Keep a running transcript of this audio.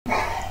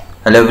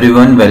Hello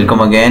everyone, welcome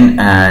again,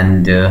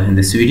 and in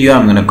this video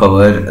I'm going to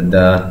cover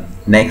the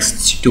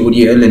next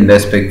tutorial in the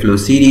Specflow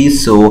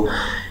series. For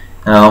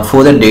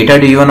the data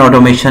driven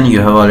automation, you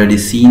have already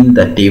seen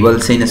the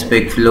tables in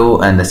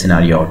Specflow and the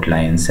scenario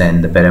outlines,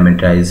 and the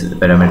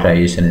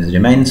parameterization is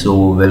remain.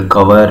 So we'll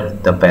cover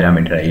the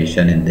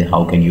parameterization in the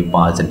how can you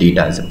pass the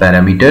data as a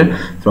parameter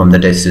from the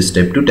test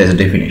step to test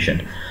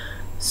definition.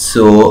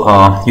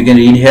 You can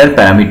read here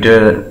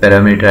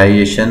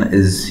parameterization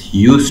is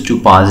used to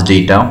pass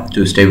data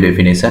to step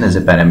definition as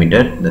a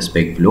parameter, the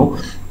Specflow.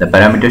 The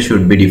parameter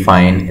should be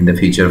defined in the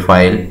feature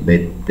file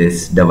with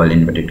this double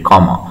inverted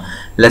comma.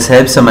 Let's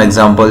have some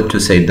example to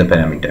set the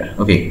parameter.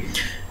 Okay,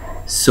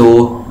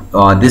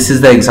 this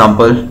is the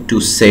example to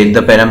set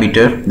the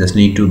parameter. Just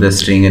need to the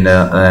string in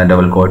the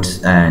double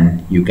quotes,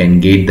 and you can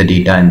get the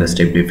data in the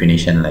step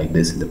definition like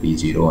this in the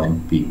P0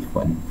 and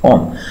P1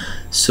 form.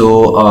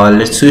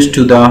 Let's switch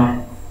to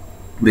the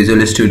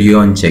Visual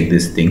Studio and check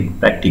this thing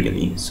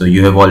practically. So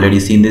you have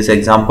already seen this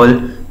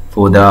example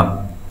for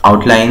the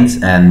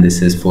outlines, and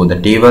this is for the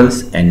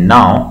tables. And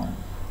now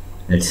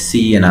let's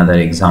see another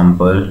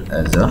example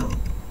as a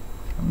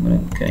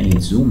can you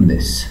zoom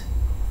this?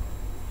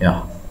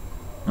 Yeah,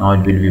 now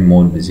it will be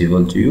more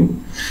visible to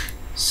you.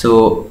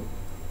 So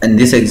in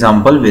this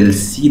example we'll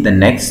see the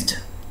next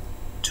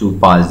to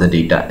pass the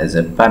data as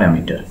a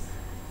parameter.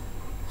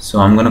 So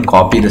I'm going to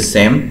copy the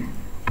same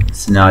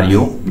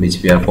scenario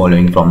which we are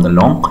following from the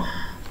long,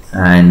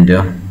 and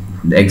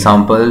the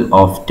example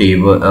of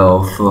table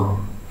of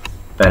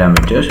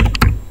parameter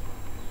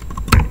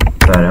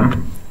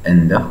param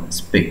in the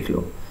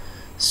Specflow.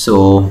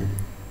 So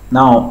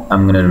now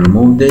I'm going to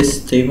remove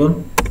this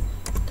table,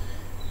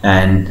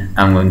 and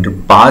I'm going to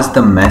pass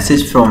the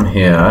message from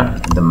here.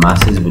 The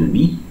message will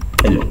be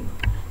hello.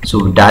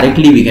 So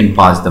directly we can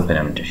pass the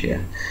parameter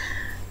here.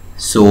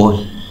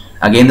 So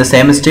again the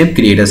same step,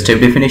 create a step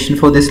definition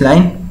for this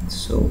line.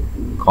 So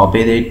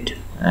copy it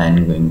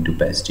and going to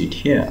paste it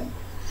here.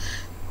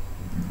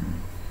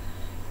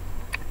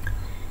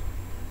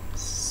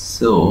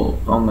 So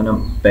I'm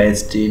gonna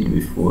paste it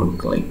before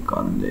click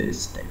on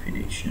this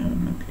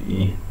definition.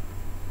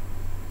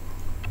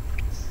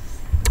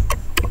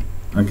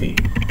 Okay,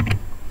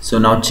 so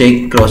now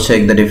cross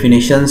check the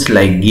definitions,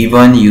 like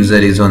given user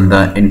is on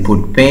the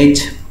input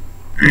page.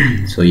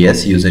 So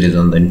yes, user is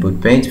on the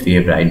input page. We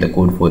have write the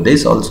code for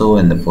this also,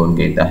 and therefore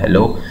get the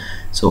hello.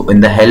 So in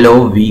the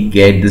hello we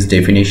get this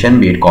definition.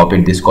 We had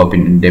copied this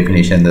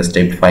definition in the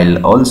step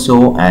file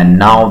also, and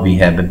now we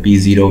have a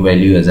P0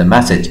 value as a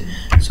message.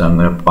 So I'm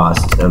going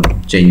to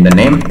change the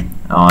name.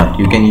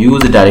 You can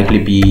use directly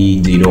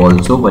P0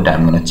 also, but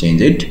I'm going to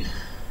change it,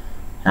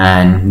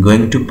 and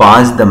going to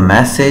pass the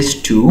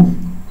message to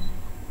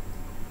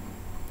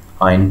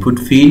our input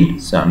field.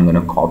 So I'm going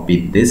to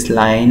copy this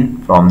line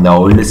from the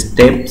old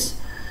steps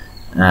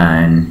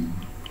and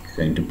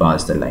going to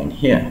pass the line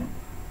here,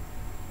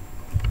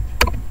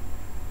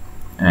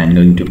 and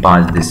going to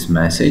pass this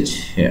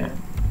message here,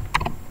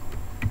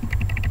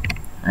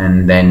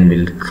 and then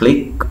we'll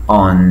click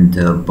on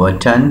the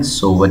button,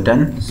 show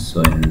button.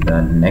 So in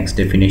the next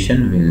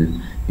definition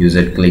we'll use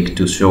a click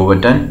to show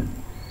button.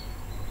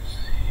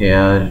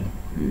 Here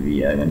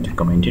we are going to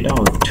comment it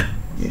out.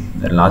 Okay,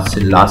 the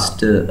last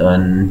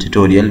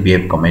tutorial we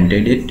have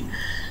commented it,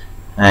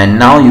 and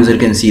now user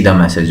can see the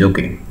message.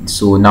 Okay,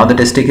 so now the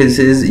test case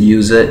is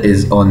user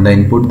is on the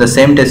input, the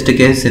same test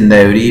case in the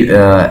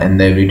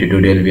every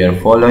tutorial we are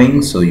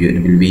following. So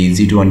it will be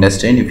easy to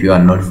understand. If you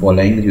are not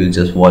following, you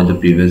just watch the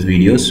previous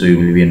videos, so you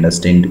will be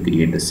understand to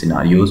create the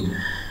scenarios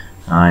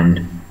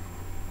and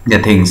the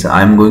things.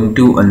 I'm going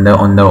to on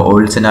the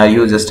old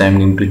scenario, just I'm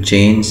going to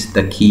change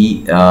the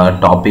key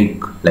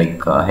topic,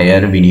 like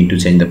here we need to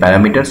change the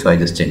parameter. So I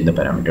just change the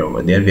parameter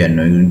over there. We are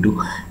now going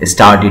to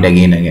start it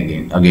again and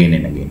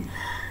again.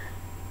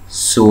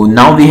 So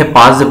now we have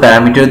passed the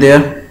parameter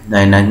there,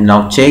 and I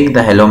now check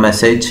the hello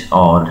message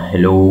or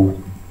hello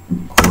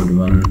code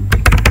one.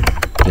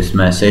 This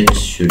message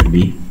should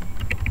be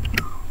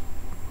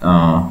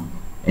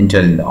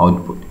entered in the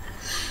output.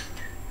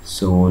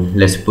 So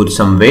let's put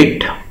some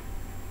weight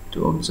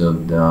to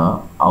observe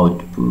the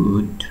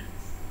output.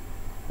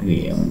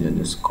 Okay, I'm going to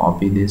just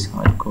copy this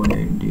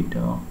hard-coded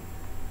data,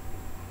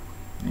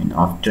 and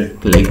after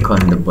click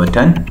on the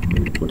button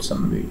we'll put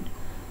some weight.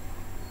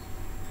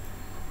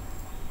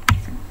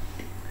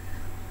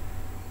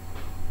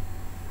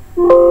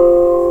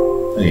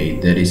 Okay,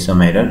 there is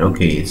some error.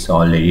 Okay, it's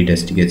already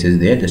test case is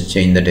there. Just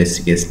change the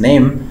test case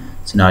name,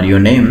 scenario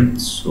name.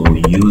 So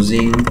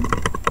using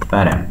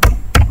param.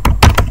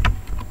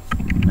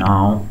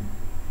 Now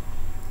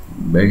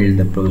build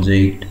the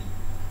project.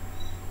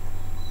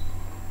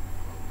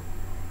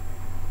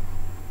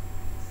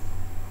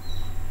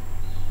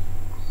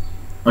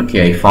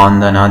 Okay, I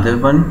found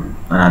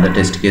another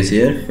test case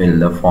here. Fill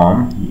the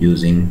form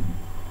using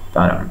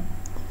param.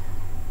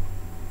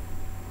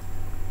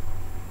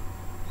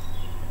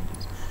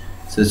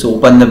 So let's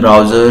open the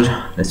browser.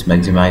 Let's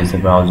maximize the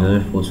browser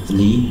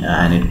forcefully,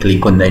 and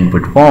click on the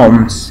input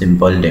form,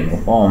 simple demo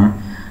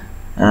form,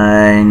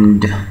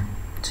 and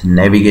So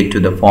navigate to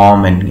the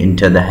form and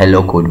enter the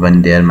hello code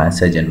when their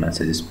message and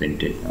message is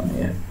printed on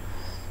here.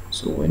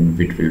 So when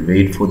it will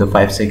wait for the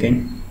 5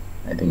 seconds.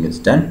 I think it's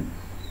done.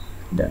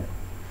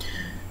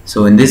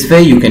 So in this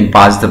way you can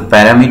pass the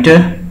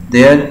parameter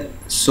there.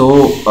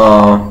 So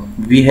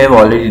we have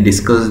already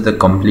discussed the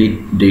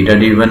complete data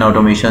driven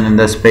automation in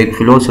the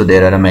Specflow. So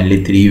there are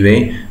mainly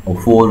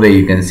 4 way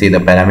you can say the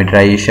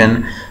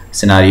parameterization,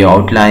 scenario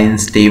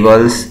outlines,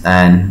 tables,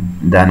 and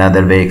the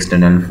another way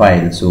external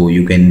file. So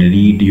you can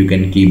read, you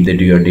can keep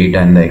your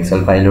data in the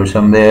Excel file or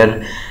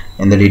somewhere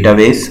in the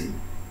database,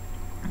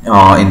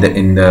 in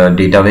the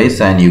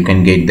database, and you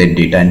can get that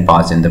data and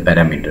pass in the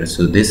parameters.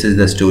 So this is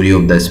the story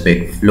of the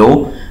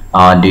Specflow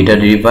data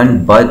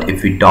driven. But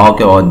if we talk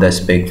about the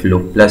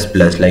Specflow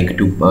plus, like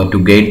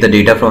to get the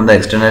data from the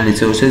external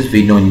resources,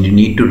 we don't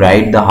need to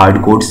write the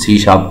hard code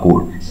C#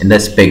 code in the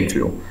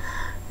Specflow.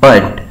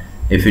 But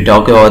if we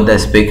talk about the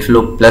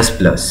Specflow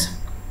plus,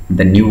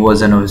 the new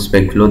version of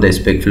Specflow, the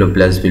Specflow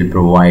plus will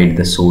provide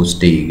the source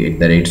tag,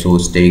 the red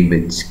source tag,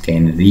 which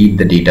can read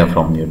the data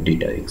from your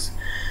database,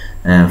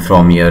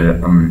 from your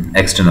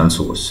external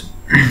source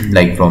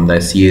like from the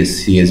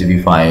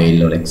CSV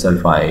file or Excel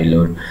file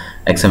or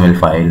XML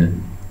file.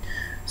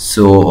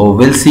 So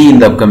we'll see in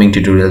the upcoming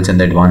tutorials in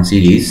the advanced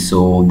series.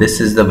 So this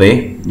is the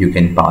way you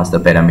can pass the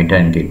parameter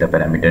and get the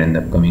parameter in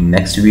the upcoming.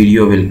 Next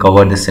video will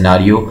cover the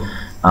scenario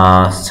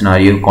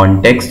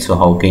context. So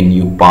how can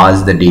you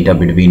pass the data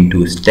between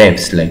 2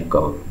 steps, like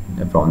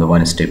from the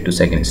 1 step to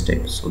 2nd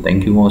step. So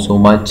thank you so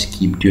much,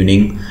 keep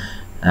tuning,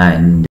 and